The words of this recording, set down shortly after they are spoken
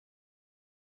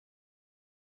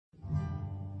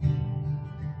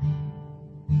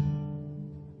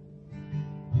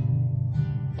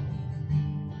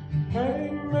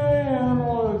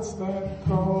what's that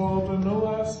called? I know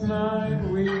last night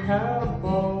we had a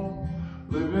ball,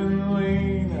 living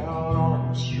lean out on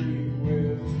the street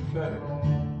with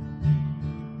fentanyl.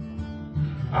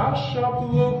 I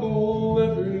shop local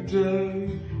every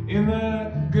day in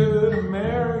that good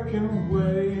American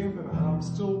way, but I'm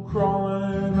still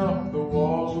crawling up the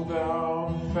walls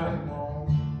without fentanyl.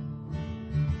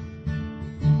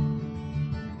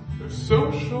 There's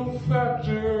social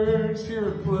factors here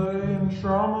at play, and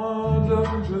trauma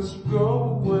doesn't just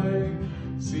go away.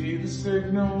 See the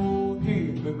signal,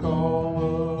 heed the call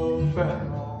of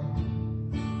fentanyl.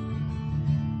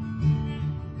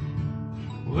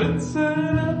 Well, it's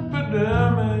an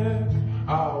epidemic.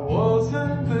 I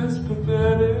wasn't this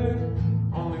pathetic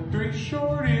only 3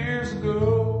 short years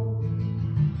ago.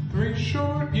 3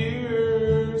 short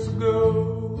years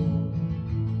ago.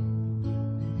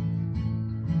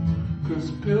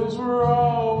 'Cause pills were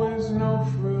always no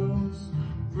frills,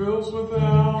 thrills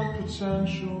without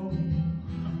potential.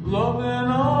 Loving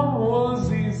them was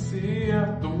easy.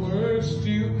 At the worst,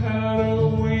 you had a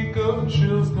week of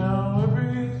chills. Now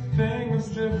everything is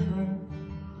different.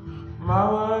 My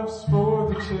life's for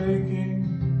the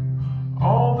taking.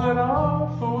 All that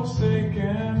I've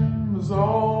forsaken was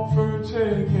all for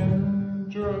taking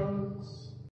drugs.